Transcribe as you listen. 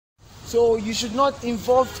So you should not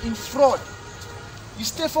involve in fraud. You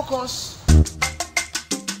stay focused.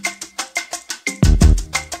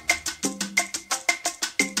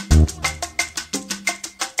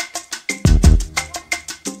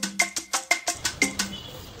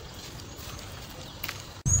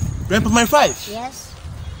 Grandpa, my 5. Yes.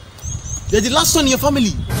 You're the last son in your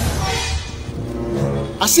family.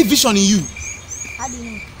 I see vision in you. How do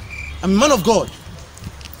you know? I'm a man of God.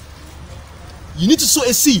 You need to sow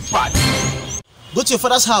a seed. Go to your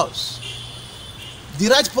father's house. The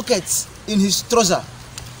right pocket in his trouser.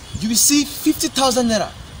 You will see 50,000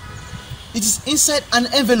 naira. It is inside an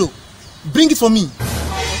envelope. Bring it for me.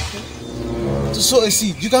 Okay. To sow a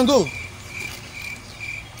seed. You can go.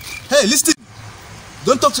 Hey, listen.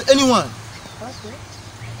 Don't talk to anyone. Okay.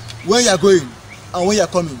 When you are going and when you are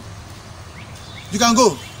coming. You can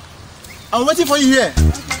go. I'm waiting for you here.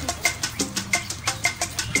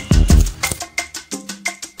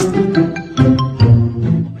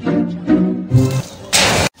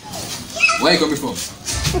 Where are you coming from?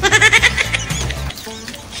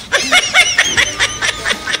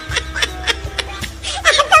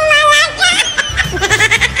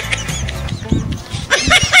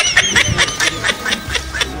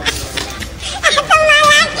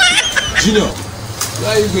 Junior,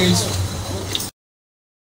 where are you going to?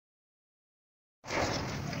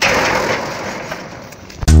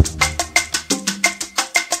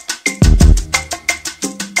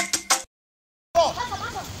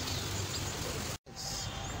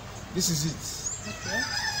 This is it. Okay.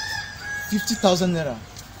 50,000 naira.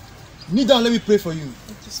 Kneel down, let me pray for you.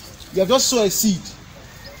 You have just sown a seed.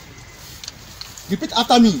 Repeat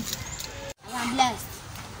after me. I am blessed.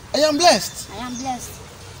 I am blessed. I am blessed.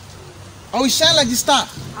 I will shine like the star.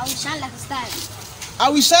 I will shine like a star. I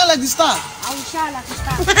will shine like the star. I will shine like a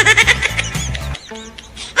star.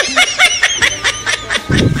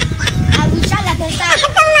 I will shine like a star.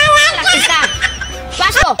 Like a star.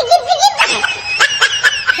 Pastor.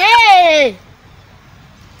 Hey!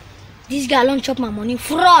 This guy don't chop my money.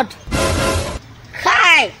 Fraud.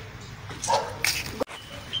 Hi.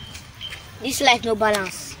 This life no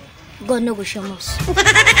balance. God no go show us.